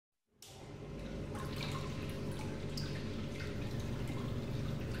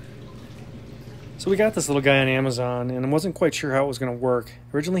So we got this little guy on Amazon, and I wasn't quite sure how it was going to work.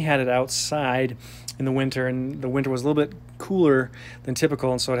 Originally had it outside in the winter, and the winter was a little bit cooler than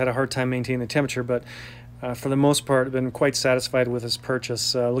typical, and so it had a hard time maintaining the temperature, but for the most part, I've been quite satisfied with this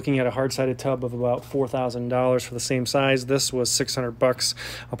purchase. Looking at a hard-sided tub of about $4,000 for the same size. This was $600.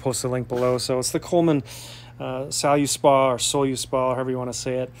 I'll post the link below. So it's the Coleman SaluSpa or SaluSpa, however you want to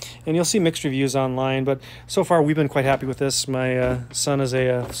say it. And you'll see mixed reviews online, but so far we've been quite happy with this. My son is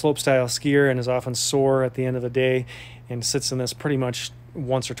a slope-style skier and is often sore at the end of the day and sits in this pretty much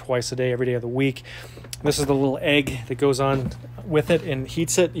once or twice a day, every day of the week. This is the little egg that goes on with it and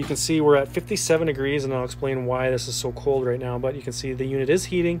heats it. You can see we're at 57 degrees, and I'll explain why this is so cold right now, but you can see the unit is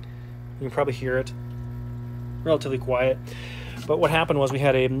heating. You can probably hear it. Relatively quiet. But what happened was we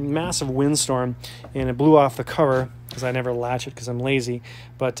had a massive windstorm, and it blew off the cover because I never latch it because I'm lazy.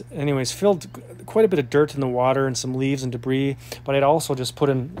 But anyways, filled quite a bit of dirt in the water and some leaves and debris. But I'd also just put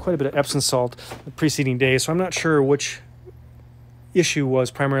in quite a bit of Epsom salt the preceding day, so I'm not sure which issue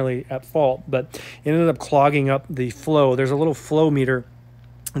was primarily at fault, but it ended up clogging up the flow. There's a little flow meter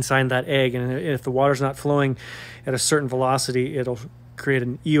inside that egg, and if the water's not flowing at a certain velocity, it'll create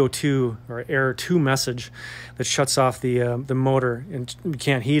an EO2 or error 2 message that shuts off the motor, and you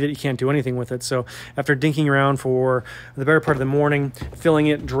can't heat it, you can't do anything with it. So after dinking around for the better part of the morning, filling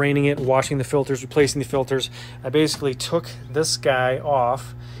it, draining it, washing the filters, replacing the filters, I basically took this guy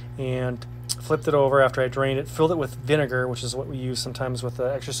off and flipped it over after I drained it, filled it with vinegar, which is what we use sometimes with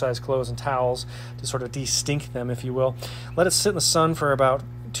exercise clothes and towels to sort of de-stink them, if you will. Let it sit in the sun for about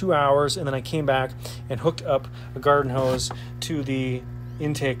 2 hours, and then I came back and hooked up a garden hose to the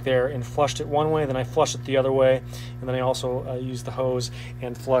intake there and flushed it one way, then I flushed it the other way, and then I also used the hose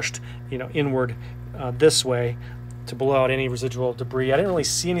and flushed, inward this way to blow out any residual debris. I didn't really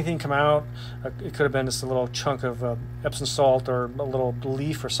see anything come out. It could have been just a little chunk of Epsom salt or a little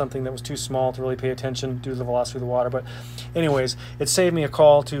leaf or something that was too small to really pay attention due to the velocity of the water. But anyways, it saved me a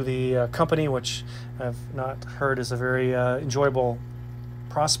call to the company, which I've not heard is a very enjoyable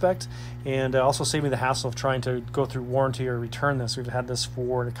prospect, and also saved me the hassle of trying to go through warranty or return this. We've had this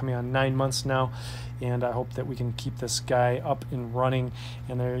for coming on 9 months now, and I hope that we can keep this guy up and running.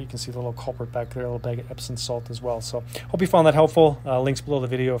 And there you can see the little culprit back there, a little bag of Epsom salt as well. So hope you found that helpful. Links below the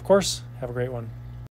video, of course. Have a great one.